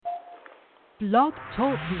Blog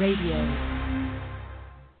Talk Radio.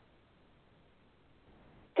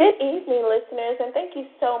 Good evening, listeners, and thank you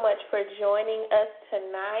so much for joining us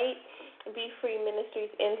tonight. Be Free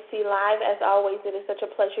Ministries NC Live. As always, it is such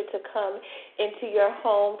a pleasure to come into your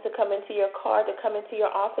home, to come into your car, to come into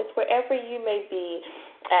your office, wherever you may be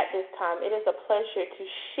at this time. It is a pleasure to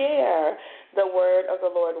share the word of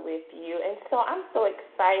the Lord with you. And so I'm so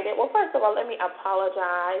excited. Well, first of all, let me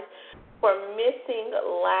apologize for missing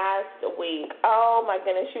last week. Oh, my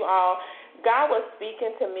goodness, you all. God was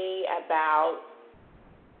speaking to me about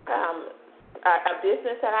a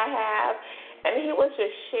business that I have, and he was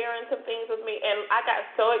just sharing some things with me, and I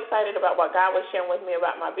got so excited about what God was sharing with me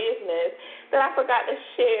about my business that I forgot to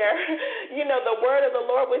share, the word of the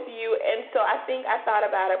Lord with you. And so I think I thought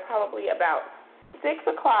about it probably about 6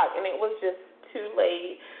 o'clock, and it was just too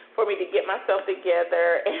late for me to get myself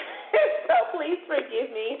together. So please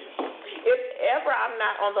forgive me if ever I'm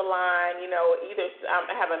not on the line, either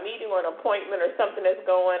I have a meeting or an appointment or something that's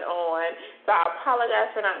going on. So I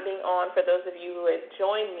apologize for not being on for those of you who have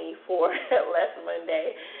joined me for last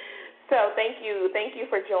Monday. So thank you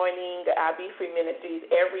for joining Be Free Ministries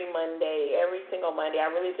every Monday, every single Monday.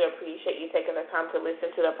 I really do appreciate you taking the time to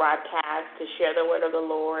listen to the broadcast, to share the word of the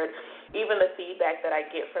Lord, even the feedback that I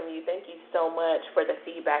get from you. Thank you so much for the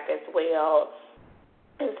feedback as well.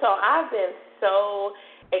 And so I've been so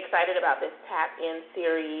excited about this Tap In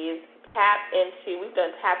series. We've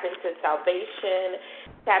done Tap Into Salvation,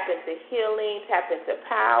 Tap Into Healing, Tap Into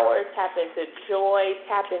Power, Tap Into Joy,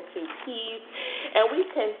 Tap Into Peace, and we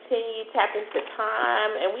continue Tap Into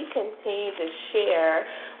Time, and we continue to share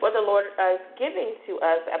what the Lord is giving to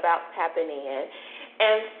us about tapping in.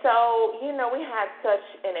 And so, we had such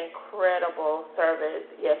an incredible service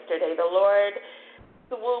yesterday. The Lord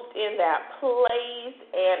swooped in that place,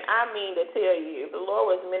 and I mean to tell you, the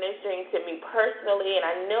Lord was ministering to me personally, and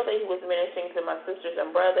I know that he was ministering to my sisters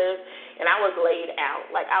and brothers, and I was laid out.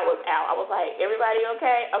 Like, I was out. I was like, everybody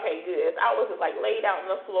okay? Okay, good. I was just like laid out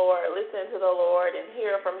on the floor, listening to the Lord and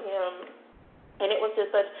hear from him, and it was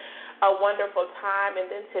just such a wonderful time.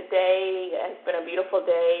 And then today has been a beautiful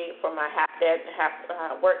day for my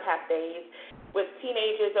work half days with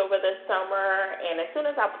teenagers over the summer. And as soon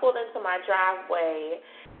as I pulled into my driveway,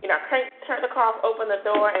 I turned the car off, opened the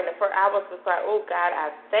door, and I was just like, oh, God,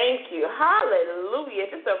 I thank you. Hallelujah.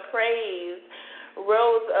 Just a praise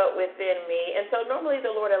rose up within me. And so normally the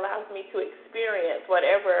Lord allows me to experience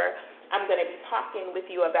whatever I'm going to be talking with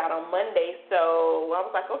you about on Monday. So I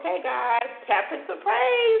was like, okay, guys, tap into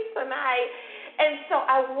praise tonight. And so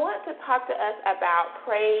I want to talk to us about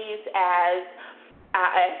praise as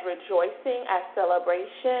rejoicing, as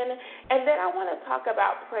celebration, and then I want to talk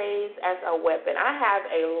about praise as a weapon. I have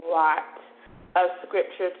a lot of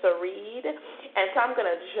scripture to read, and so I'm going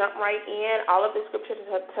to jump right in. All of the scripture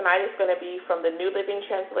tonight is going to be from the New Living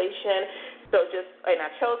Translation. And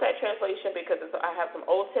I chose that translation because I have some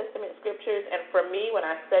Old Testament scriptures, and for me, when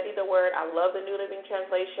I study the Word, I love the New Living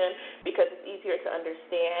Translation because it's easier to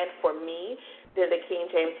understand for me than the King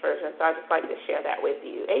James Version, so I just like to share that with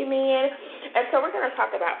you. Amen. And so we're going to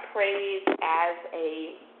talk about praise as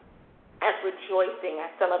rejoicing,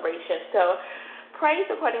 as celebration. So praise,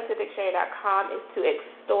 according to dictionary.com, is to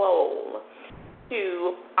extol, to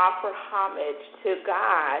offer homage to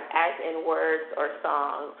God, as in words or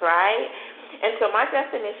songs, right? And so my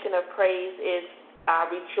definition of praise is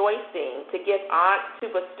rejoicing, to give honor, to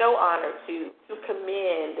bestow honor, to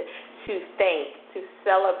commend, to thank, to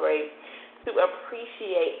celebrate, to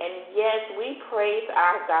appreciate. And yes, we praise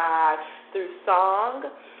our God through song.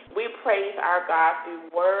 We praise our God through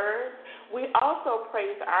words. We also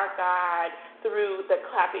praise our God through the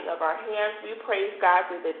clapping of our hands. We praise God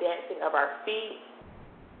through the dancing of our feet.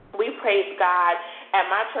 We praise God.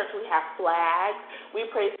 At my church, we have flags. We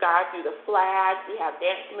praise God through the flags. We have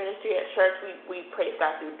dance ministry at church. We praise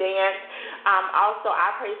God through dance. Also,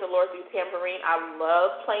 I praise the Lord through tambourine. I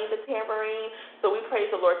love playing the tambourine. So we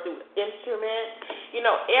praise the Lord through instruments.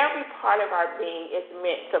 Every part of our being is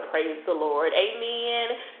meant to praise the Lord.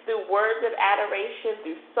 Amen. Through words of adoration,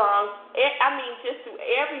 through songs. Just through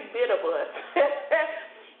every bit of us.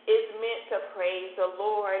 Is meant to praise the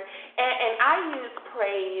Lord. And I use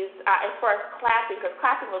praise as far as clapping, because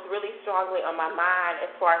clapping was really strongly on my mind as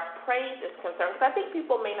far as praise is concerned. Because I think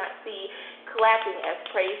people may not see clapping as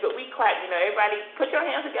praise, but we clap. Everybody put your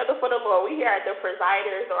hands together for the Lord. We hear the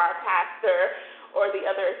presiders or our pastor or the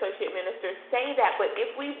other associate ministers say that. But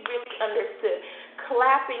if we really understood,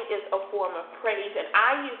 clapping is a form of praise. And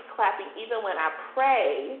I use clapping even when I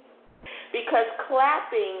pray, because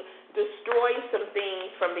clapping destroys some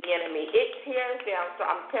things from the enemy. It tears down,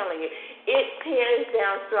 I'm telling you, it tears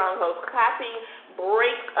down strongholds. Clapping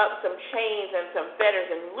break up some chains and some fetters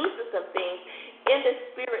and loosen some things in the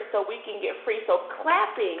spirit so we can get free. So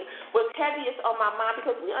clapping was heaviest on my mind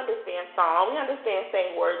because we understand song, we understand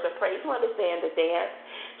saying words of praise, we understand the dance,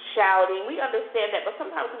 shouting, we understand that, but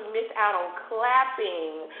sometimes we miss out on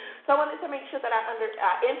clapping. So I wanted to make sure that I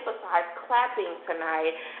emphasize clapping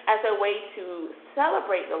tonight as a way to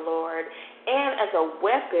celebrate the Lord and as a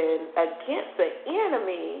weapon against the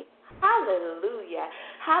enemy. Hallelujah.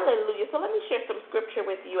 Hallelujah. So let me share some scripture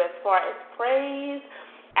with you as far as praise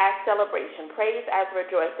as celebration, praise as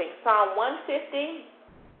rejoicing. Psalm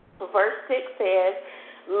 150, verse 6 says,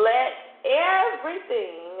 let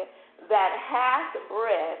everything that hath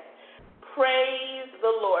breath praise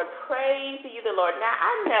the Lord. Praise ye the Lord. Now,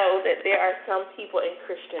 I know that there are some people in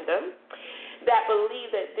Christendom that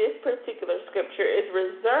believe that this particular scripture is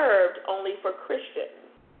reserved only for Christians.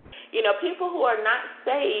 You know, people who are not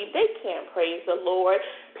saved, they can't praise the Lord.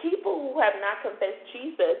 People who have not confessed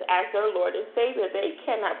Jesus as their Lord and Savior, they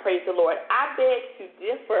cannot praise the Lord. I beg to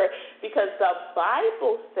differ because the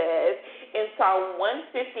Bible says in Psalm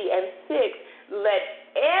 150 and 6, let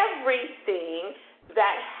everything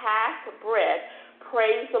that hath breath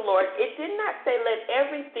praise the Lord. It did not say let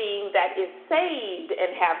everything that is saved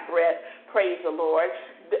and have breath praise the Lord.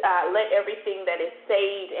 Let everything that is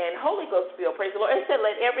saved and Holy Ghost filled praise the Lord. It said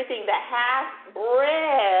let everything that hath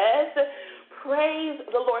breath praise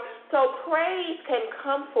the Lord. So praise can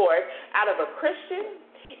come forth out of a Christian.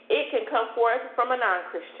 It can come forth from a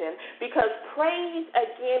non-Christian because praise,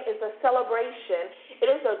 again, is a celebration. It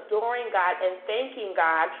is adoring God and thanking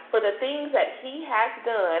God for the things that he has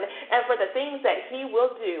done and for the things that he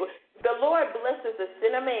will do. The Lord blesses the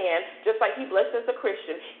sinner man just like he blesses the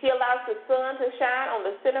Christian. He allows the sun to shine on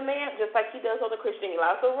the sinner man just like he does on the Christian. He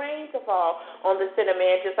allows the rain to fall on the sinner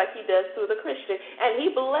man just like he does through the Christian. And he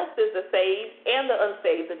blesses the saved and the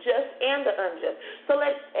unsaved, the just and the unjust. So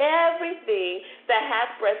let everything that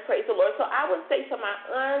hath breath praise the Lord. So I would say to my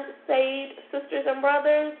unsaved sisters and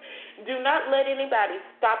brothers, do not let anybody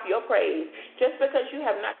stop your praise. Just because you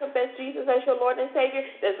have not confessed Jesus as your Lord and Savior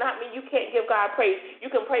does not mean you can't give God praise. You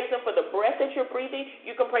can praise him for the breath that you're breathing.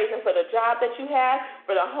 You can praise him for the job that you have,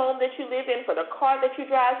 for the home that you live in, for the car that you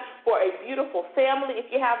drive, for a beautiful family, if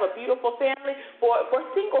you have a beautiful family, for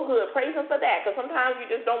singlehood. Praise him for that because sometimes you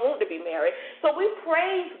just don't want to be married. So we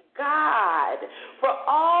praise God for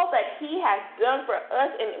all that he has done for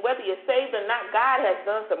us, and whether you're saved or not, God has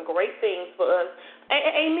done some great things for us.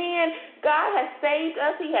 Amen. God has saved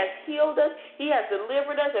us. He has healed us. He has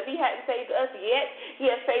delivered us. If he hadn't saved us yet, he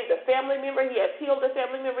has saved a family member. He has healed a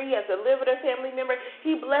family member. He has delivered a family member.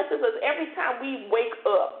 He blesses us every time we wake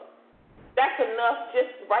up. That's enough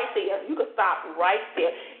just right there. You can stop right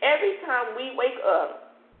there. Every time we wake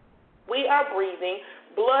up, we are breathing.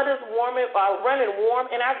 Blood is running warm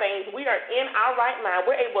in our veins. We are in our right mind.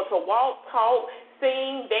 We're able to walk, talk,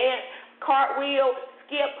 sing, dance, cartwheel,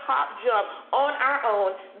 skip, hop, jump on our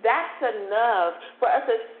own. That's enough for us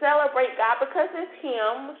to celebrate God because it's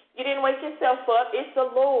him. You didn't wake yourself up. It's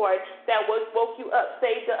the Lord that woke you up,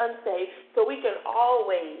 saved the unsaved. So we can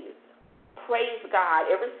always praise God,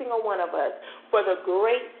 every single one of us, for the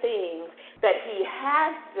great things that he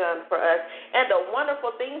has done for us and the wonderful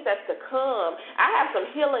things that's to come. I have some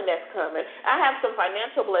healing that's coming. I have some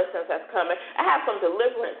financial blessings that's coming. I have some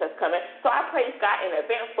deliverance that's coming. So I praise God in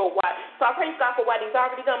advance for what. So I praise God for what he's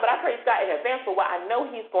already done, but I praise God in advance for what I know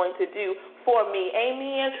he's going to do for me.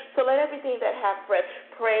 Amen. So let everything that has breath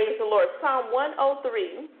praise the Lord. Psalm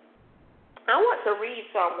 103. I want to read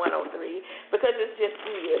Psalm 103 because it's just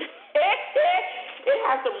good. It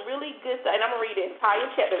has some really good stuff, and I'm going to read the entire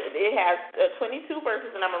chapter. It has 22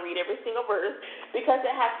 verses, and I'm going to read every single verse because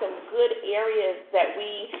it has some good areas that we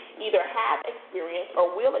either have experienced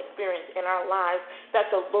or will experience in our lives that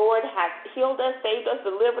the Lord has healed us, saved us,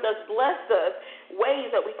 delivered us, blessed us, ways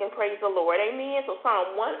that we can praise the Lord. Amen. So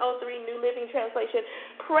Psalm 103, New Living Translation,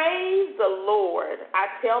 praise the Lord, I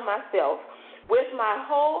tell myself. With my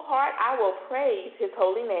whole heart, I will praise his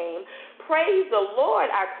holy name. Praise the Lord,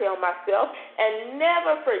 I tell myself, and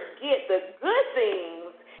never forget the good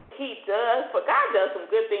things he does. For God does some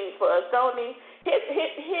good things for us, don't he?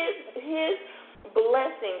 His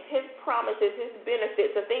blessings, his promises, his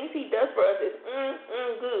benefits, the things he does for us is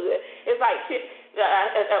good. It's like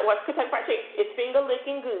Kentucky Fried Chicken, it's finger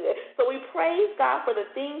licking good. So we praise God for the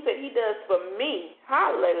things that he does for me.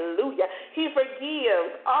 Hallelujah. He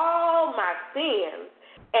forgives all my sins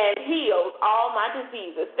and heals all my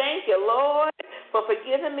diseases. Thank you, Lord, for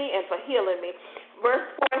forgiving me and for healing me. Verse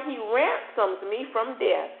 4, he ransoms me from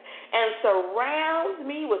death and surrounds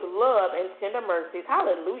me with love and tender mercies.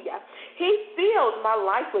 Hallelujah. He fills my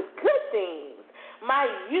life with good things. My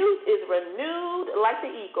youth is renewed like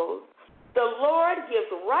the eagles. The Lord gives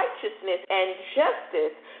righteousness and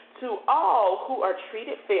justice to all who are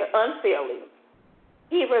treated unfairly.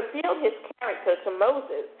 He revealed his character to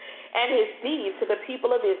Moses and his deeds to the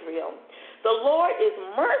people of Israel. The Lord is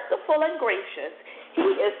merciful and gracious. He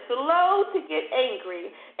is slow to get angry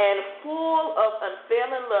and full of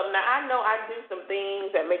unfailing love. Now, I know I do some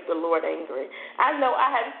things that make the Lord angry. I know I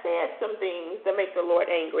have said some things that make the Lord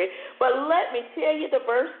angry. But let me tell you, the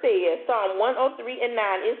verse says, Psalm 103 and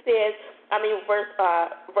 9, it says,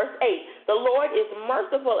 verse 8, the Lord is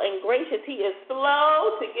merciful and gracious. He is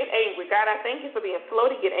slow to get angry. God, I thank you for being slow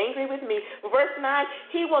to get angry with me. Verse 9,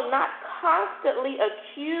 he will not constantly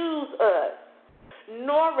accuse us,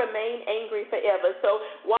 nor remain angry forever. So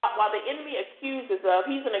while the enemy accuses us,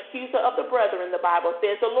 he's an accuser of the brethren, the Bible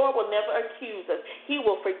says, the Lord will never accuse us. He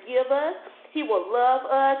will forgive us. He will love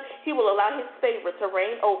us. He will allow his favor to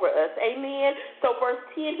reign over us. Amen. So verse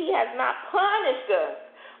 10, he has not punished us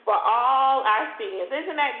for all our sins.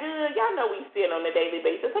 Isn't that good? Y'all know we sin on a daily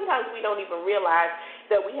basis. Sometimes we don't even realize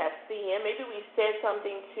that we have sinned. Maybe we said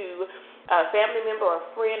something to a family member or a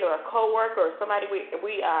friend or a coworker or somebody we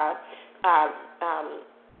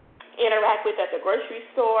interact with at the grocery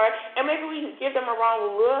store, and maybe we give them a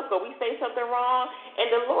wrong look or we say something wrong, and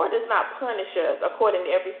the Lord does not punish us according to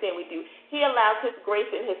every sin we do. He allows his grace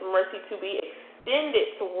and his mercy to be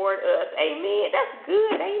extended toward us. Amen. That's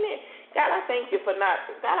good, ain't it? God, I thank you for not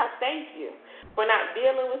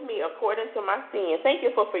dealing with me according to my sin. Thank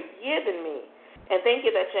you for forgiving me. And thank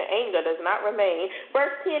you that your anger does not remain.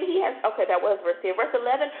 Verse 10, that was verse 10. Verse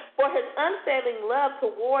 11, for his unfailing love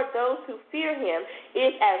toward those who fear him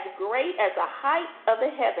is as great as the height of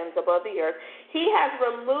the heavens above the earth. He has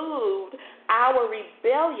removed our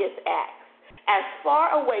rebellious acts as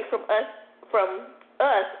far away from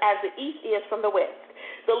us as the east is from the west.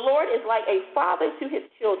 The Lord is like a father to his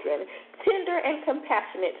children, tender and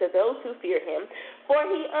compassionate to those who fear him. For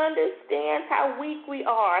he understands how weak we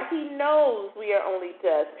are. He knows we are only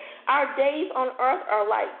dust. Our days on earth are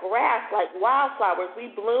like grass, like wildflowers.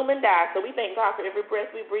 We bloom and die. So we thank God for every breath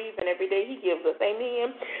we breathe and every day he gives us.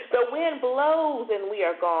 Amen. The wind blows and we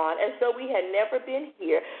are gone, as though we had never been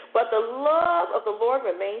here. But the love of the Lord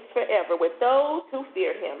remains forever with those who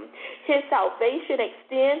fear him. His salvation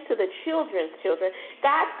extends to the children's children.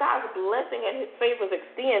 God's blessing and his favors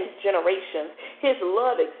extends generations. His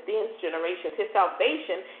love extends generations. His salvation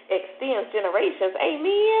extends generations.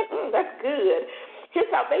 Amen. That's good. His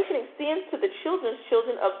salvation extends to the children's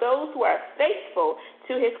children of those who are faithful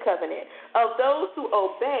to his covenant, of those who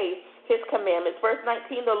obey his commandments. Verse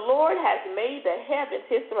 19, the Lord has made the heavens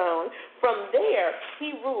his throne. From there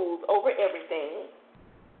he rules over everything.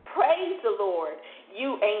 Praise the Lord,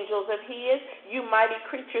 you angels of his, you mighty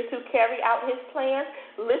creatures who carry out his plans,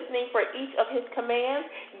 listening for each of his commands.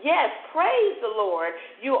 Yes, praise the Lord,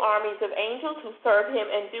 you armies of angels who serve him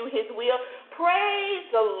and do his will. Praise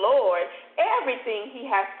the Lord, everything he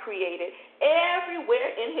has created,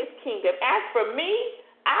 everywhere in his kingdom. As for me,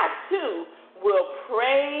 I too will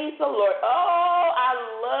praise the Lord. Oh, I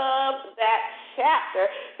love that chapter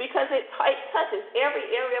because it touches every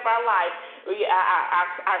area of our life.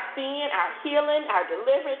 Our sin, our healing, our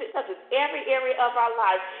deliverance, it touches every area of our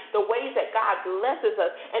life, the ways that God blesses us.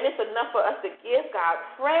 And it's enough for us to give God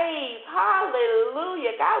praise.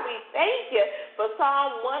 Hallelujah. God, we thank you for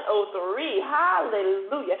Psalm 103.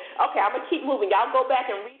 Hallelujah. Okay, I'm going to keep moving. Y'all go back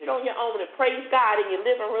and read it on your own and praise God in your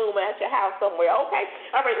living room or at your house somewhere. Okay?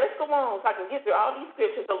 All right, let's go on so I can get through all these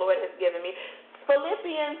scriptures the Lord has given me.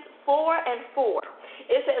 Philippians 4:4.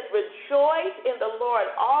 It says, rejoice in the Lord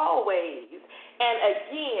always. And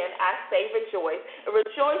again, I say rejoice.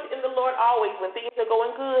 Rejoice in the Lord always. When things are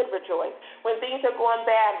going good, rejoice. When things are going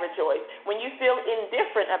bad, rejoice. When you feel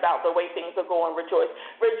indifferent about the way things are going, rejoice.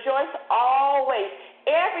 Rejoice always.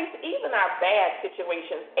 Even our bad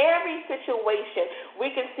situations, every situation, we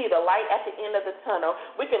can see the light at the end of the tunnel.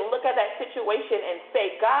 We can look at that situation and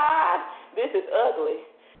say, God, this is ugly.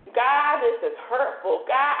 God, this is hurtful.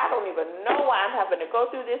 God, I don't even know why I'm having to go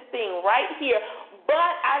through this thing right here.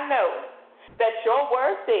 But I know that your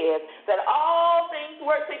word says that all things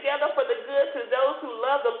work together for the good to those who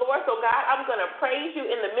love the Lord. So, God, I'm going to praise you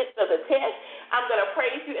in the midst of the test. I'm going to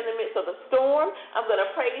praise you in the midst of the storm. I'm going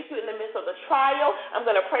to praise you in the midst of the trial. I'm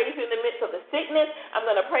going to praise you in the midst of the sickness. I'm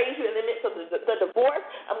going to praise you in the midst of the divorce.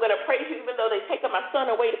 I'm going to praise you even though they've taken my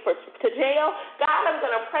son away to jail. God, I'm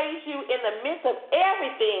going to praise you in the midst of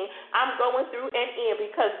everything I'm going through and in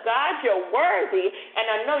because, God, you're worthy, and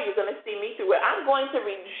I know you're going to see me through it. I'm going to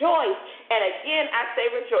rejoice, and again, I say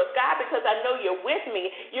rejoice, God, because I know you're with me.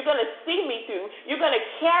 You're going to see me through. You're going to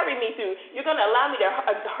carry me through. You're going to allow me to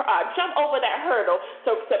jump over that hurdle,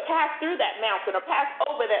 to pass through that mountain or pass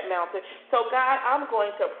over that mountain. So, God, I'm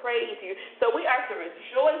going to praise you. So we are to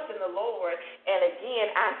rejoice in the Lord. And again,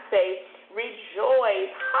 I say,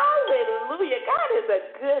 rejoice. Hallelujah. God is a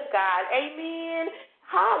good God. Amen.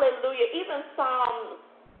 Hallelujah. Even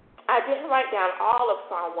I didn't write down all of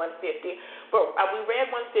Psalm 150, but we read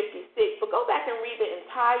 156. But go back and read the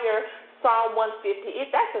entire Psalm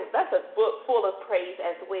 150. That's a book full of praise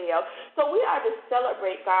as well. So we are to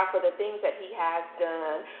celebrate God for the things that he has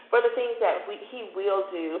done, for the things that he will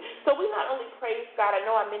do. So we not only praise God, I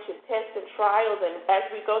know I mentioned tests and trials and as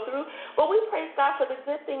we go through, but we praise God for the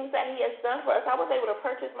good things that he has done for us. I was able to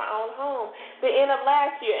purchase my own home the end of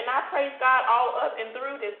last year, and I praise God all up and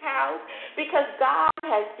through this house because God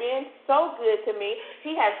has been so good to me.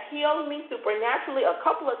 He has healed me supernaturally a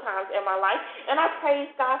couple of times in my life, and I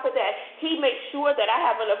praise God for that. He makes sure that I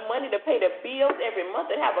have enough money to pay the bills every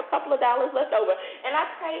month and have a couple of dollars left over. And I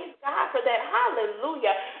praise God for that.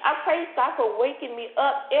 Hallelujah. I praise God for waking me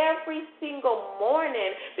up every single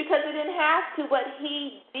morning because he didn't have to, but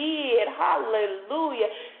he did.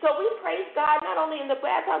 Hallelujah. So we praise God not only in the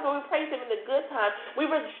bad times, but we praise him in the good times.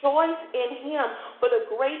 We rejoice in him for the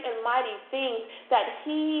great and mighty things that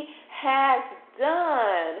he has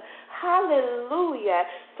done. Hallelujah.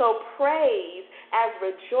 So praise as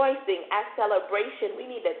rejoicing, as celebration, we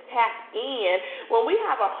need to tap in. When we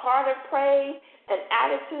have a heart of praise, an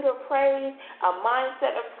attitude of praise, a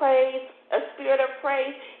mindset of praise, a spirit of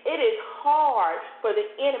praise, it is hard for the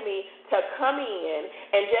enemy to come in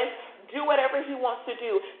and just do whatever he wants to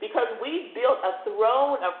do because we built a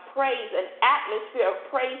throne of praise, an atmosphere of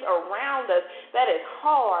praise around us that is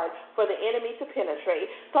hard for the enemy to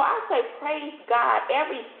penetrate. So I say praise God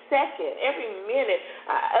every second, every minute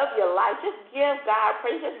of your life. Just give God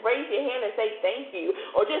praise. Just raise your hand and say thank you.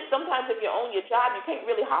 Or just sometimes if you're on your job, you can't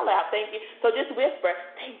really holler out thank you. So just whisper,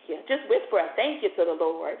 thank you. Just whisper a thank you to the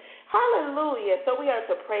Lord. Hallelujah. So we are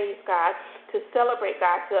to praise God, to celebrate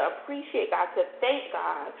God, to appreciate God, to thank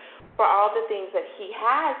God for all the things that he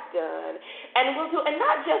has done. And we'll do, and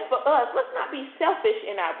not just for us. Let's not be selfish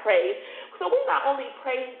in our praise. So we not only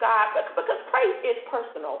praise God, because praise is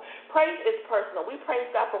personal. Praise is personal. We praise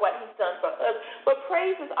God for what he's done for us. But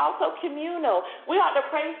praise is also communal. We ought to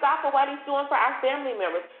praise God for what he's doing for our family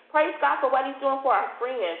members. Praise God for what he's doing for our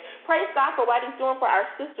friends. Praise God for what he's doing for our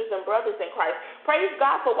sisters and brothers in Christ. Praise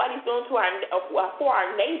God for what he's doing for our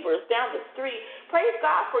neighbors down the street. Praise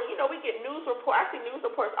God for, we get news reports. I see news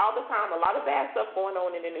reports all the time, a lot of bad stuff going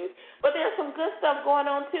on in the news. But there's some good stuff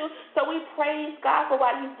going on too. So we praise God for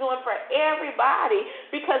what he's doing for everybody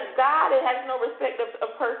because God has no respect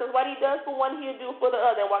of persons. What he does for one, he'll do for the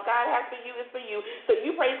other. And what God has for you is for you. So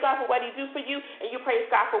you praise God for what he do for you, and you praise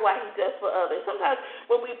God for what he does for others. Sometimes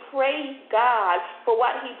when we praise God for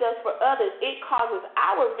what he does for others, it causes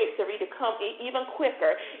our victory to come even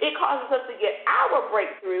quicker. It causes us to get our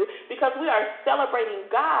breakthrough because we are celebrating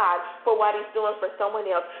God for what he's doing for someone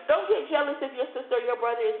else. Don't get jealous if your sister or your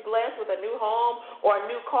brother is blessed with a new home or a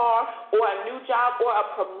new car or a new job or a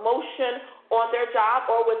promotion on their job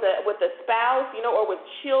or with a spouse, or with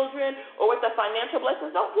children or with the financial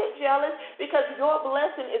blessings. Don't get jealous because your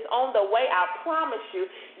blessing is on the way. I promise you,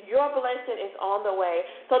 your blessing is on the way.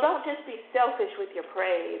 So don't just be selfish with your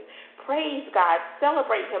praise. Praise God.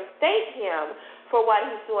 Celebrate him. Thank him for what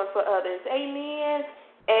he's doing for others. Amen.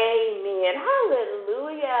 Amen.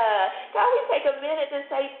 Hallelujah. God, we take a minute to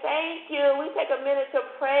say thank you. We take a minute to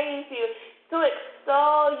praise you, to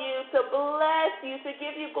extol you, to bless you, to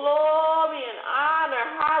give you glory and honor.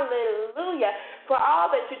 Hallelujah. For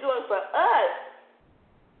all that you're doing for us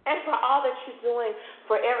and for all that you're doing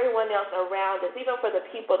for everyone else around us, even for the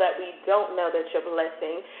people that we don't know that you're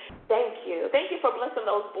blessing. Thank you. Thank you for blessing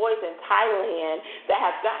those boys in Thailand that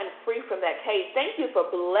have gotten free from that cage. Thank you for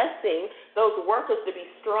blessing those workers to be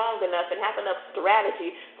strong enough and have enough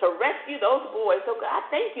strategy to rescue those boys. So God,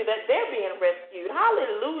 thank you that they're being rescued.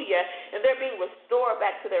 Hallelujah. And they're being restored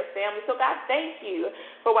back to their families. So God, thank you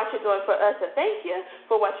for what you're doing for us, and thank you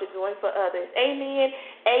for what you're doing for others. Amen.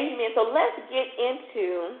 Amen. So let's get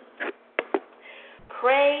into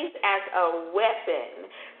praise as a weapon.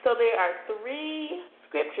 So there are 3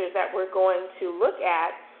 scriptures that we're going to look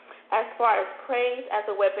at as far as praise as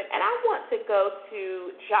a weapon. And I want to go to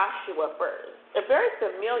Joshua first. A very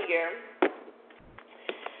familiar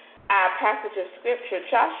passage of scripture,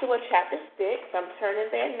 Joshua chapter 6. I'm turning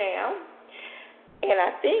there now. And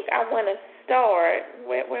I think I want to start,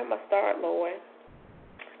 where am I start, Lord?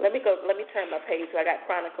 Let me turn my page. So I got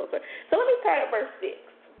Chronicles. So let me start at verse 6.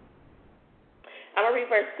 I'm going to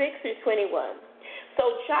read verse 6 through 21. So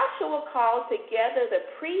Joshua called together the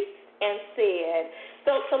priests and said,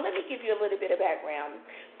 so let me give you a little bit of background.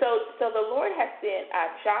 So the Lord has sent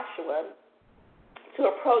Joshua to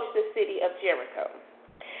approach the city of Jericho.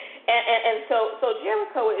 And so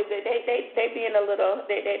Jericho, they being a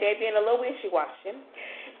little wishy-washy.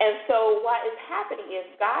 And so what is happening is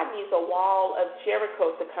God needs a wall of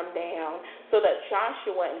Jericho to come down so that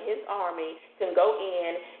Joshua and his army can go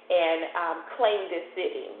in and claim this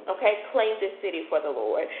city, okay? Claim this city for the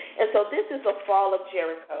Lord. And so this is the fall of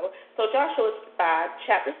Jericho. So Joshua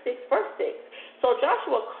chapter 6, verse 6. So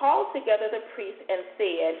Joshua called together the priests and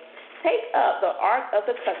said, take up the ark of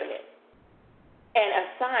the covenant and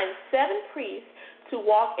assign 7 priests to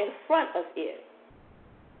walk in front of it,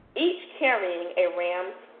 each carrying a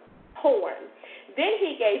ram's horn. Then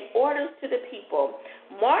he gave orders to the people,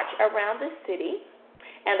 march around the city,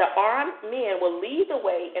 and the armed men will lead the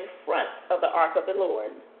way in front of the ark of the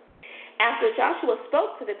Lord. After Joshua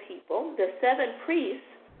spoke to the people, the 7 priests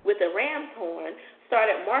with the ram's horn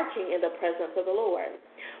started marching in the presence of the Lord,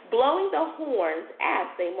 blowing the horns as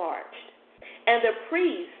they marched. And the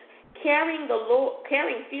priests carrying the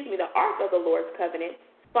ark of the Lord's covenant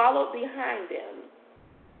followed behind them.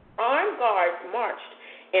 Armed guards marched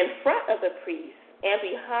in front of the priests and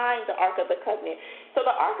behind the Ark of the Covenant. So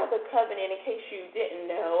the Ark of the Covenant, in case you didn't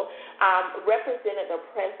know, represented the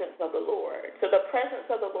presence of the Lord. So the presence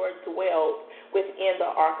of the Lord dwelt within the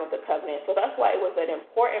Ark of the Covenant. So that's why it was an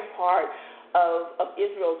important part of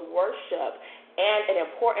Israel's worship and an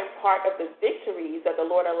important part of the victories that the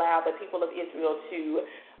Lord allowed the people of Israel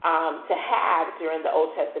to have during the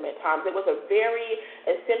Old Testament times. It was a very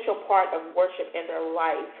essential part of worship in their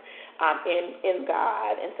life. In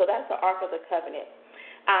God. And so that's the Ark of the Covenant.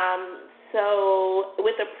 So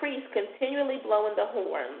with the priest continually blowing the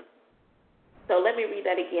horn. So let me read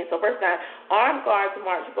that again. So verse 9, armed guards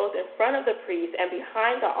marched both in front of the priest and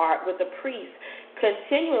behind the ark with the priest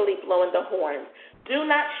continually blowing the horn. Do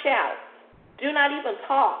not shout. Do not even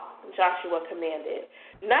talk, Joshua commanded.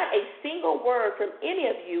 Not a single word from any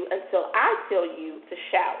of you until I tell you to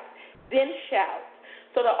shout. Then shout.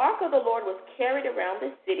 So the ark of the Lord was carried around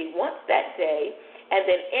the city once that day, and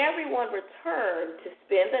then everyone returned to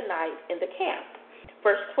spend the night in the camp.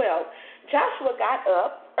 Verse 12, Joshua got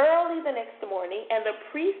up early the next morning, and the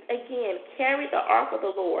priests again carried the ark of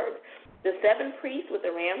the Lord. The 7 priests with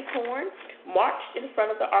the ram's horn marched in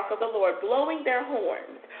front of the ark of the Lord, blowing their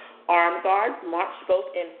horns. Armed guards marched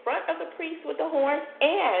both in front of the priests with the horn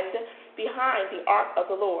and behind the ark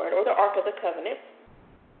of the Lord, or the ark of the covenant.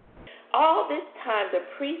 All this time, the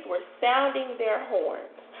priests were sounding their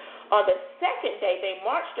horns. On the second day, they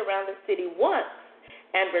marched around the city once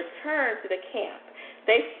and returned to the camp.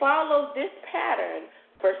 They followed this pattern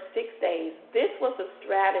for 6 days. This was a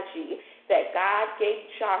strategy that God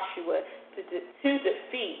gave Joshua to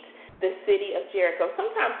defeat the city of Jericho.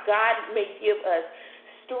 Sometimes God may give us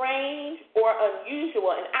strange or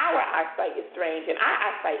unusual, and our eyesight is strange and our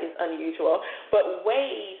eyesight is unusual, but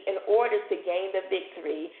ways in order to gain the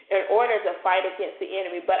victory, in order to fight against the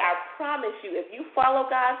enemy. But I promise you, if you follow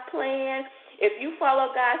God's plan, if you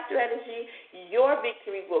follow God's strategy, your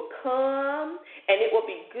victory will come, and it will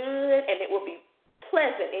be good, and it will be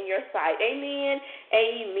pleasant in your sight. Amen.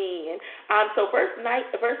 Amen. So verse 15,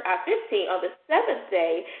 on the 7th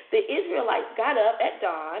day, the Israelites got up at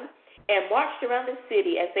dawn and marched around the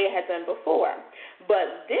city as they had done before.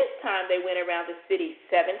 But this time they went around the city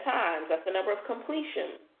 7 times. That's the number of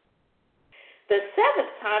completion. The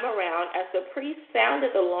 7th time around, as the priests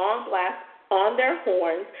sounded the long blast on their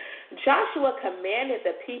horns, Joshua commanded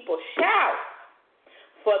the people, shout,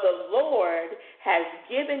 for the Lord has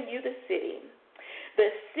given you the city. The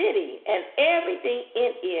city and everything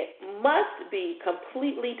in it must be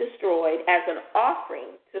completely destroyed as an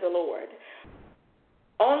offering to the Lord.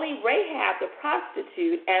 Only Rahab the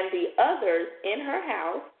prostitute and the others in her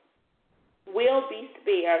house will be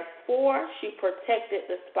spared, for she protected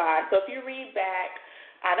the spies. So if you read back,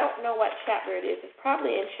 I don't know what chapter it is. It's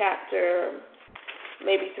probably in chapter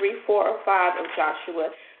maybe 3, 4, or 5 of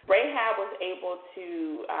Joshua. Rahab was able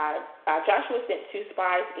to, Joshua sent 2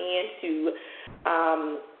 spies in to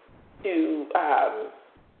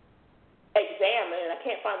examine, I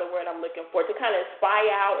can't find the word I'm looking for, to kind of spy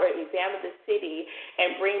out or examine the city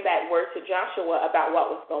and bring back word to Joshua about what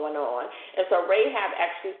was going on. And so Rahab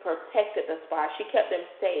actually protected the spies. She kept them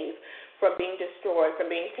safe from being destroyed, from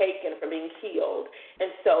being taken, from being killed.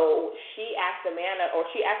 And so she asked the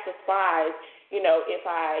spies,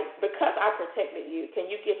 because I protected you, can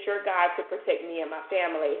you get your God to protect me and my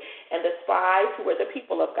family? And the spies, who were the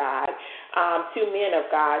people of God, two men of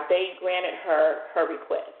God, they granted her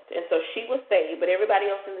request. And so she was saved, but everybody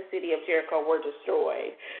else in the city of Jericho were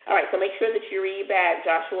destroyed. All right, so make sure that you read back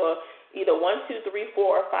Joshua either 1, 2, 3, 4,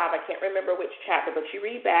 or 5. I can't remember which chapter, but you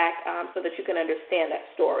read back so that you can understand that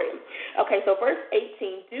story. Okay, so verse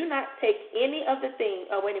 18, do not take any of the things.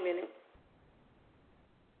 Oh, wait a minute.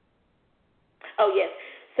 Oh, yes.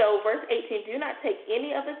 So verse 18, do not take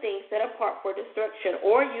any of the things set apart for destruction,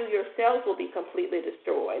 or you yourselves will be completely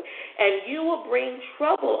destroyed. And you will bring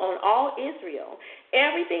trouble on all Israel.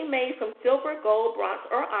 Everything made from silver, gold, bronze,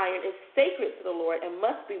 or iron is sacred to the Lord and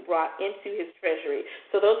must be brought into his treasury.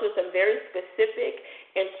 So those are some very specific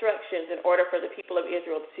instructions in order for the people of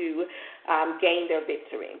Israel to gain their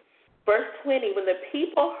victory. Verse 20, when the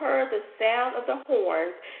people heard the sound of the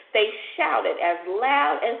horns, they shouted as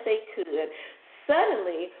loud as they could.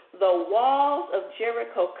 Suddenly, the walls of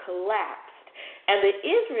Jericho collapsed, and the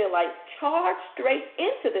Israelites charged straight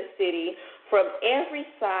into the city from every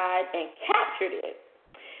side and captured it.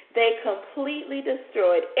 They completely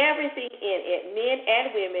destroyed everything in it, men and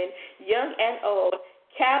women, young and old,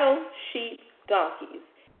 cattle, sheep, donkeys,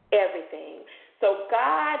 everything. So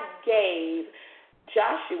God gave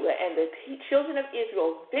Joshua and the children of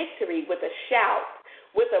Israel victory with a shout,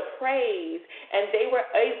 with a praise, and they were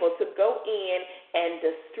able to go in and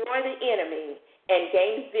destroy the enemy and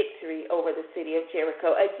gain victory over the city of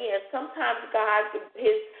Jericho. Again, sometimes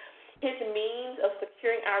his means of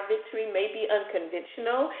securing our victory may be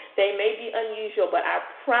unconventional. They may be unusual, but I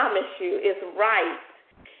promise you it's right,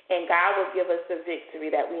 and God will give us the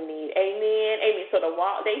victory that we need. Amen. Amen. So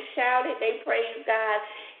they shouted, they praised God,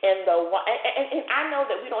 and I know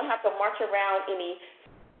that we don't have to march around any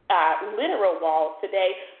literal walls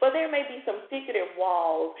today, but there may be some figurative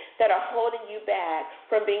walls that are holding you back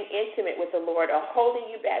from being intimate with the Lord, or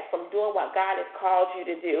holding you back from doing what God has called you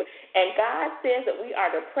to do. And God says that we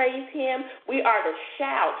are to praise him, we are to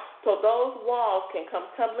shout, so those walls can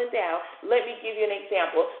come tumbling down. Let me give you an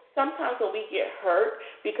example. Sometimes when we get hurt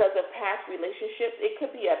because of past relationships, it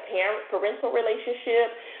could be a parental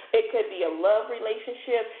relationship, it could be a love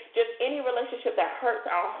relationship, just any relationship that hurts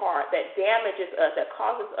our heart, that damages us, that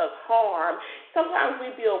causes us harm. Sometimes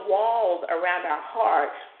we build walls around our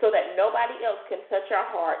heart so that nobody else can touch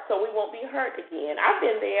our heart, so we won't be hurt again. I've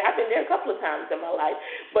been there a couple of times in my life,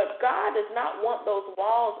 but God does not want those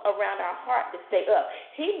walls around our heart to stay up.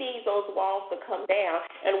 He needs those walls to come down,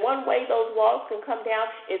 and one way those walls can come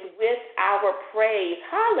down is with our praise.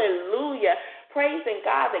 Hallelujah. Praising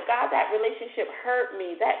God, that relationship hurt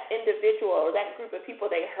me, that individual or that group of people,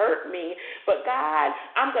 they hurt me. But God,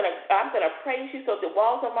 I'm gonna praise you so the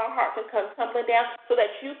walls of my heart can come tumbling down, so that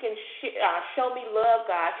you can show me love,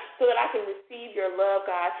 God, so that I can receive your love,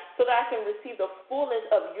 God, so that I can receive the fullness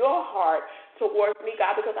of your heart towards me,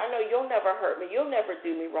 God, because I know you'll never hurt me, you'll never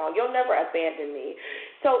do me wrong, you'll never abandon me.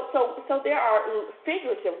 So there are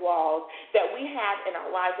figurative walls that we have in our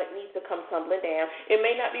lives that need to come tumbling down. It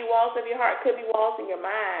may not be walls of your heart, it could be walls in your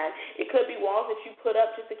mind, it could be walls that you put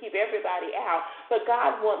up just to keep everybody out, but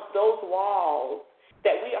God wants those walls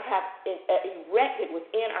that we have erected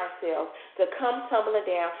within ourselves to come tumbling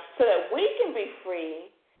down so that we can be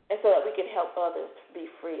free and so that we can help others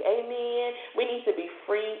be free. Amen. We need to be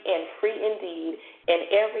free and free indeed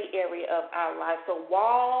in every area of our life. So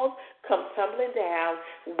walls come tumbling down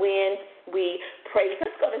when we pray.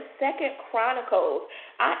 Let's go to 2 Chronicles.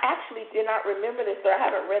 I actually did not remember this, or I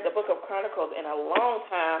haven't read the book of Chronicles in a long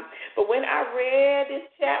time. But when I read this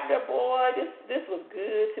chapter, boy, this was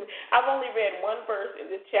good to me. I've only read one verse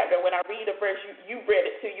in this chapter. When I read a verse, you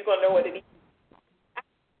read it too. You're going to know what it is.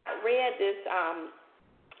 I read this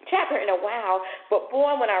chapter in a while, but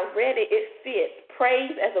boy, when I read it, it fits. Praise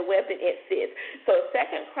as a weapon, it fits. So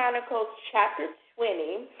 2 Chronicles chapter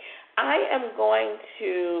 20, I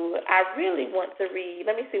really want to read,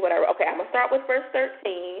 let me see what I'm going to start with verse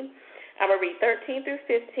 13. I'm going to read 13 through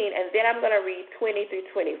 15, and then I'm going to read 20 through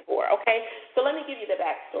 24, okay? So let me give you the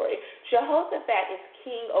backstory. Jehoshaphat is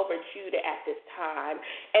king over Judah at this time,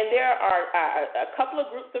 and there are a couple of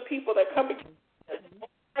groups of people that come against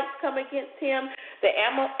him, the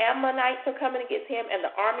Ammonites are coming against him, and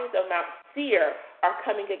the armies of Mount Seir are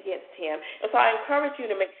coming against him. And so I encourage you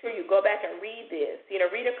to make sure you go back and read this.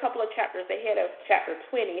 Read a couple of chapters ahead of chapter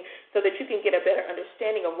 20 so that you can get a better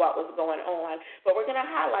understanding of what was going on. But we're going to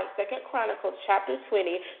highlight 2 Chronicles chapter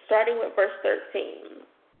 20, starting with verse 13.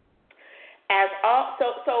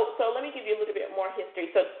 So let me give you a little bit more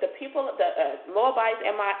history. So the people, the Moabites,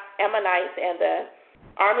 Ammonites, and the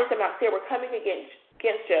armies of Mount Seir were coming against you.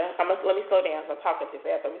 Let me slow down. I'm talking too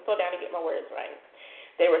fast. Let me slow down and get my words right.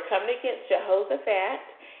 They were coming against Jehoshaphat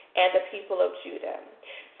and the people of Judah.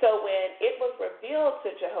 So when it was revealed to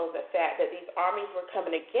Jehoshaphat that these armies were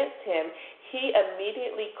coming against him, he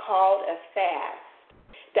immediately called a fast.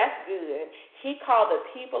 That's good. He called the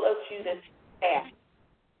people of Judah to fast.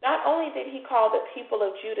 Not only did he call the people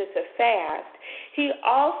of Judah to fast, he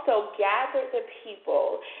also gathered the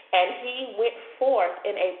people and he went forth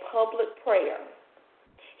in a public prayer.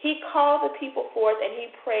 He called the people forth and he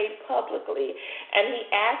prayed publicly. And he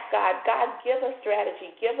asked God, give us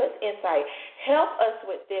strategy, give us insight. Help us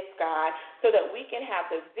with this, God, so that we can have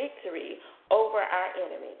the victory over our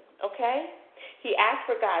enemies. Okay? He asked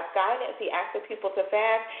for God's guidance. He asked the people to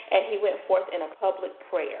fast, and he went forth in a public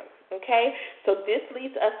prayer. Okay? So this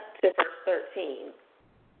leads us to verse 13.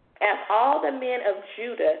 As all the men of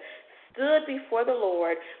Judah stood before the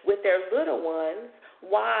Lord with their little ones,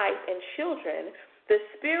 wives, and children, the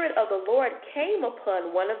Spirit of the Lord came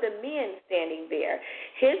upon one of the men standing there.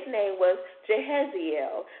 His name was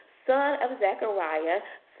Jehaziel, son of Zechariah,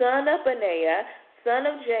 son of Benaiah, son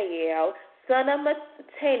of Jael, son of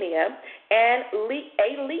Mattaniah, and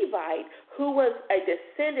a Levite who was a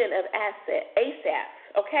descendant of Asaph.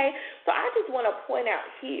 Okay? So I just want to point out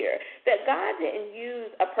here that God didn't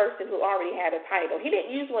use a person who already had a title. He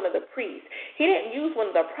didn't use one of the priests. He didn't use one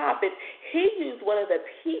of the prophets. He used one of the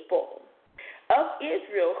people of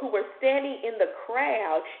Israel who were standing in the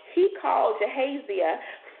crowd. He called Jehaziel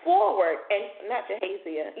forward, and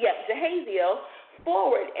Jehaziel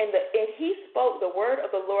forward, and he spoke the word of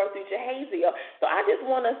the Lord through Jehaziel. So I just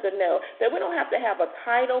want us to know that we don't have to have a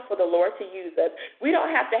title for the Lord to use us. We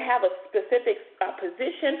don't have to have a specific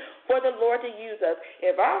position for the Lord to use us.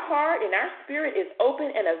 If our heart and our spirit is open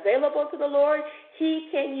and available to the Lord, he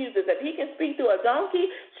can use us. If he can speak through a donkey,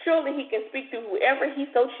 surely he can speak through whoever he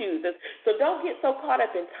so chooses. So don't get so caught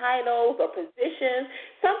up in titles or positions.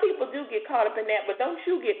 Some people do get caught up in that, but don't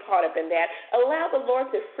you get caught up in that. Allow the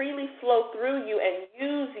Lord to freely flow through you and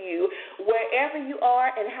use you wherever you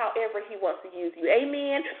are and however he wants to use you.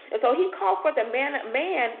 Amen? And so he called for the man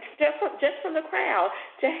just from the crowd,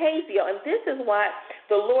 Jehaziel. And this is what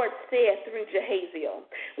the Lord said through Jehaziel.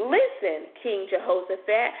 Listen, King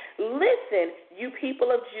Jehoshaphat. Listen, you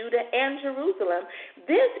people of Judah and Jerusalem.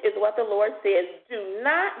 This is what the Lord says. Do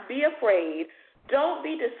not be afraid. Don't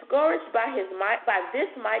be discouraged by this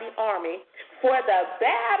mighty army, for the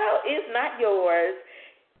battle is not yours.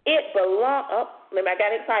 It belongs. I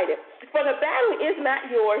got excited. For the battle is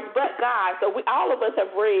not yours, but God. So all of us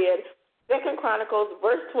have read 2 Chronicles,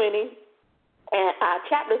 verse 20. And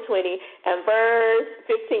chapter 20 and verse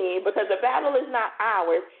 15, because the battle is not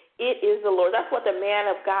ours, it is the Lord. That's what the man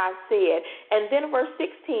of God said. And then verse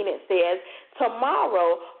 16 it says,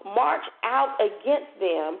 tomorrow march out against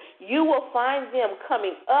them. You will find them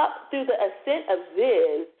coming up through the ascent of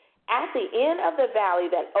Ziz at the end of the valley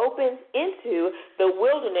that opens into the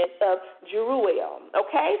wilderness of Jeruel.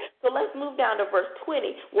 Okay? So let's move down to verse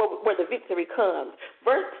 20 where the victory comes.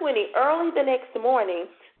 Verse 20, early the next morning,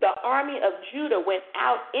 the army of Judah went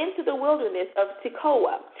out into the wilderness of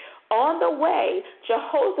Tekoa. On the way,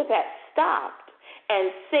 Jehoshaphat stopped and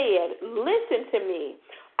said, listen to me,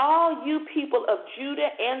 all you people of Judah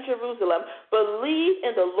and Jerusalem, believe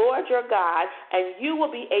in the Lord your God, and you will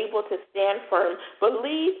be able to stand firm.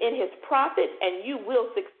 Believe in his prophets, and you will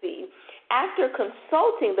succeed. After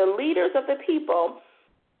consulting the leaders of the people,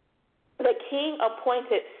 the king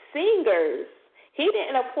appointed singers. He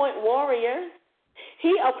didn't appoint warriors.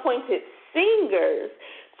 He appointed singers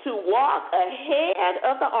to walk ahead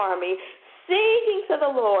of the army, singing to the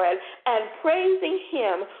Lord and praising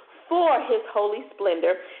him for his holy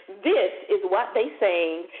splendor. This is what they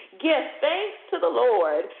sang. Give thanks to the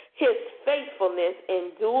Lord. His faithfulness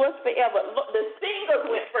endures forever. Look, the singers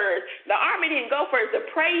went first. The army didn't go first. The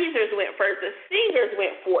praisers went first. The singers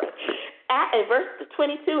went forth. In verse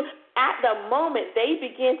 22, at the moment they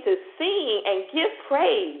began to sing and give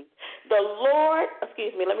praise,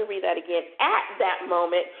 let me read that again. At that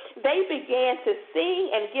moment, they began to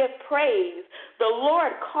sing and give praise. The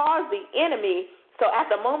Lord caused the enemy, so at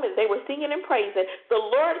the moment they were singing and praising, the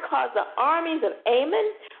Lord caused the armies of Ammon,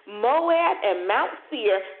 Moab, and Mount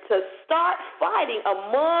Seir to start fighting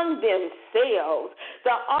among themselves.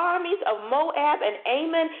 The armies of Moab and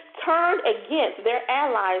Ammon turned against their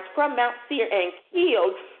allies from Mount Seir and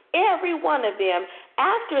killed every one of them.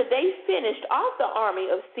 After they finished off the army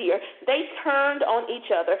of Seir, they turned on each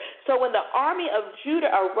other. So when the army of Judah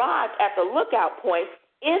arrived at the lookout point,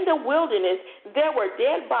 In the wilderness, there were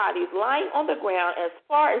dead bodies lying on the ground as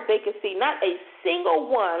far as they could see. Not a single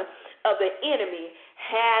one of the enemy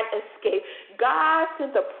had escaped. God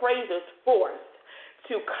sent the praisers forth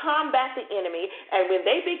to combat the enemy, and when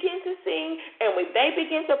they begin to sing and when they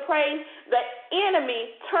begin to praise, the enemy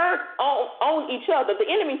turned on each other. The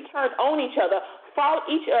enemies turned on each other, fought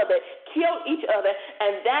each other, killed each other,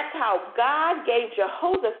 and that's how God gave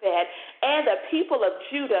Jehoshaphat and the people of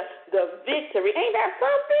Judah the victory. Ain't that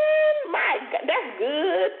something? My God, that's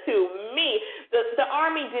good to me. The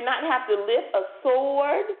army did not have to lift a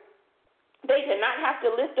sword. They did not have to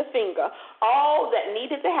lift a finger. All that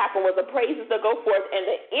needed to happen was the praises to go forth, and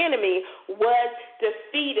the enemy was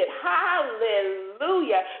defeated.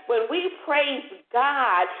 Hallelujah. When we praise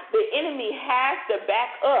God, the enemy has to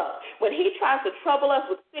back up. When he tries to trouble us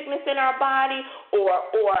with sickness in our body or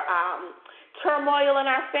turmoil in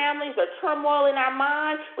our families or turmoil in our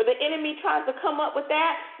mind, when the enemy tries to come up with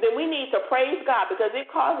that, then we need to praise God, because it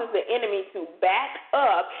causes the enemy to back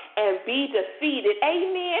up and be defeated.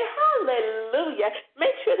 Amen. Hallelujah.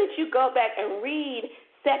 Make sure that you go back and read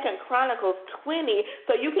 2 Chronicles 20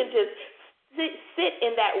 so you can just sit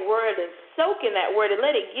in that word and soak in that word and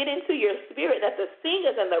let it get into your spirit that the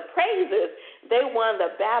singers and the praisers, they won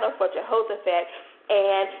the battle for Jehoshaphat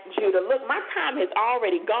and Judah. Look, my time has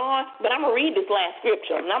already gone, but I'm going to read this last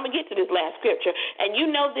scripture, and I'm going to get to this last scripture. And you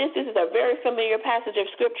know this is a very familiar passage of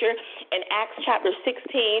scripture in Acts chapter 16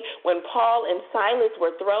 when Paul and Silas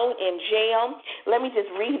were thrown in jail. Let me just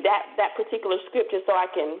read that particular scripture so I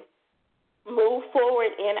can move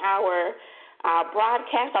forward in our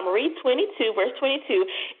broadcast. I'm going to read 22, verse 22.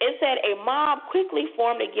 It said, a mob quickly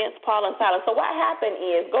formed against Paul and Silas. So what happened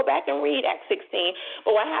is, go back and read Acts 16,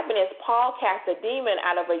 but what happened is Paul cast a demon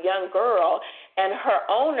out of a young girl, and her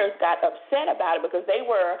owners got upset about it because they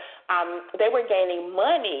were gaining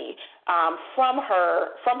money from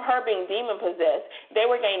her being demon possessed. They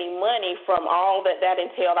were gaining money from all that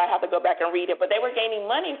entailed. I have to go back and read it, but they were gaining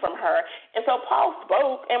money from her. And so Paul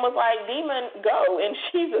spoke and was like, demon, go in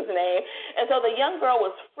Jesus' name. And so the young girl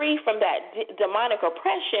was free from that demonic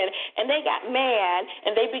oppression, and they got mad,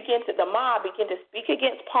 and the mob began to speak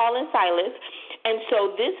against Paul and Silas. And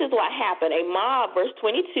so this is what happened. A mob, verse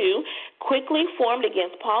 22, quickly formed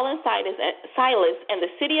against Paul and Silas, and the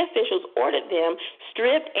city officials ordered them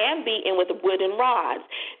stripped and beaten with wooden rods.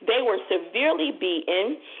 They were severely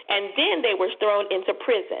beaten, and then they were thrown into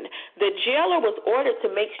prison. The jailer was ordered to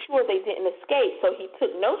make sure they didn't escape, so he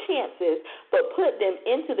took no chances but put them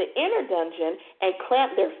into the inner dungeon and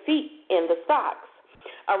clamped their feet in the stocks.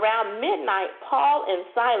 Around midnight, Paul and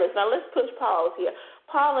Silas, now let's push pause here.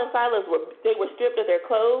 Paul and Silas were stripped of their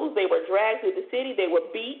clothes. They were dragged through the city. They were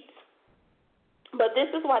beat. But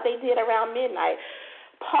this is what they did around midnight.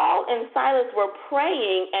 Paul and Silas were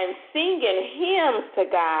praying and singing hymns to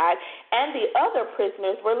God, and the other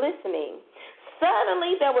prisoners were listening.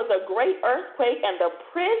 Suddenly there was a great earthquake, and the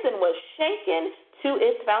prison was shaken to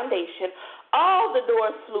its foundation. All the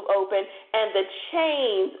doors flew open, and the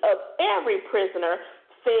chains of every prisoner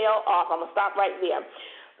fell off. I'm going to stop right there.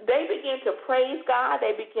 They began to praise God.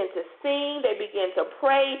 They began to sing. They began to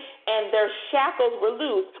pray, and their shackles were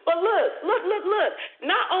loose. But look.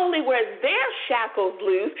 Not only were their shackles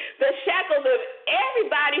loose, the shackles of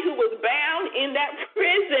everybody who was bound in that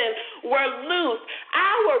prison were loose.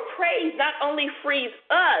 Our praise not only frees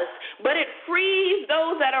us, but it frees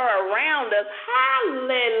those that are around us.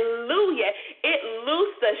 Hallelujah. It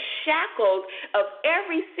loosed the shackles of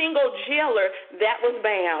every single jailer that was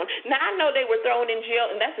bound. Now, I know they were thrown in jail,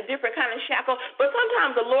 and that's a different kind of shackle, but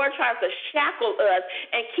sometimes the Lord tries to shackle us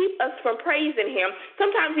and keep us from praising him.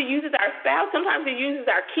 Sometimes he uses our spouse. Sometimes he uses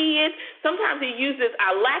our kids. Sometimes he uses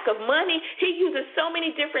our lack of money. He uses so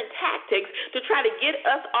many different tactics to try to get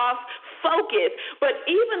us off focus. But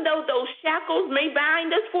even though those shackles may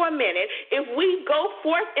bind us for a minute, if we go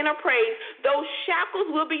forth in a praise, those shackles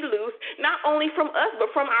will be loose, not only from us,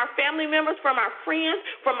 but from our family members, from our friends,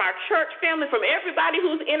 from our church family, from everybody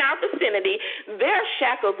who's in our vicinity. Their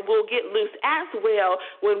shackles will get loose as well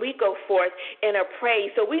when we go forth in a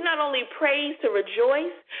praise. So we not only praise to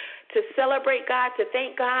rejoice, to celebrate God, to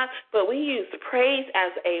thank God, but we use praise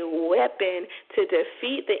as a weapon to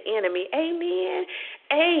defeat the enemy. Amen.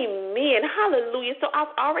 Amen. Hallelujah. So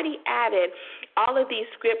I've already added all of these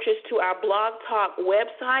scriptures to our Blog Talk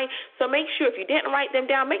website. So make sure, if you didn't write them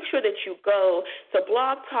down, make sure that you go to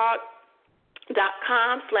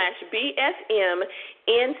blogtalk.com/BFMNW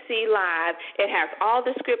NC Live. It has all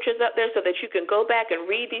the scriptures up there so that you can go back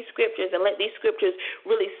and read these scriptures and let these scriptures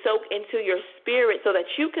really soak into your spirit so that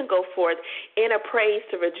you can go forth in a praise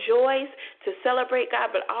to rejoice, to celebrate God,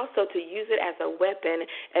 but also to use it as a weapon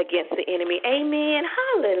against the enemy. Amen.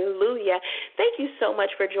 Hallelujah. Thank you so much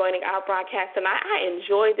for joining our broadcast tonight. I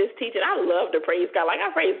enjoyed this teaching. I love to praise God. Like, I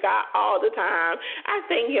praise God all the time. I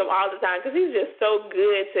thank him all the time because he's just so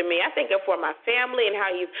good to me. I thank him for my family and how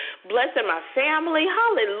he's blessing my family.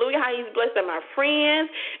 Hallelujah. How he's blessing my friends.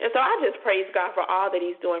 And so I just praise God for all that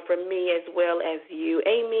he's doing for me as well as you.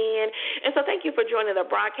 Amen. And so thank you for joining the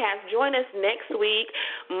broadcast. Join us next week,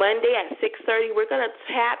 Monday at 6:30. We're going to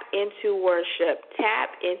tap into worship.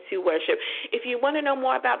 Tap into worship. If you want to know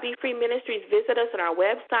more about Be Free Ministries, visit us on our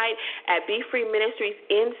website at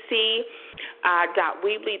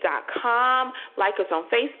BeFreeMinistriesNC.weebly.com. Like us on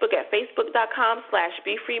Facebook at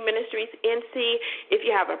Facebook.com/BeFreeMinistriesNC. If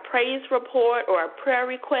you have a praise report or a prayer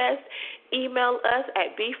request, email us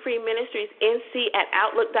at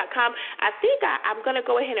BeFreeMinistriesNC@Outlook.com. I think I'm going to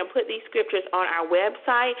go ahead and put these scriptures on our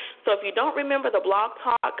website. So if you don't remember the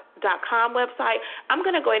blogtalk.com website, I'm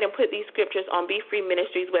going to go ahead and put these scriptures on Be Free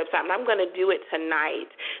Ministries website, and I'm going to do it tonight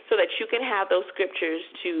so that you can have those scriptures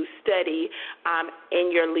to study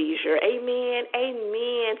in your leisure. Amen.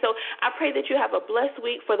 Amen. So I pray that you have a blessed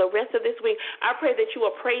week for the rest of this week. I pray that you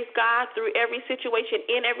will praise God through every situation,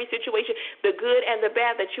 in every situation, the good and the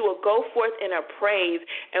bad, that you will go forth in a praise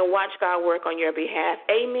and watch God work on your behalf.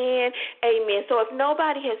 Amen. Amen. So if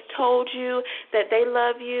nobody has told you that they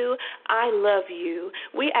love you, I love you.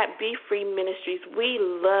 We at Be Free Ministries, we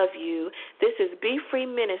love you. This is Be Free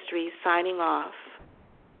Ministries signing off.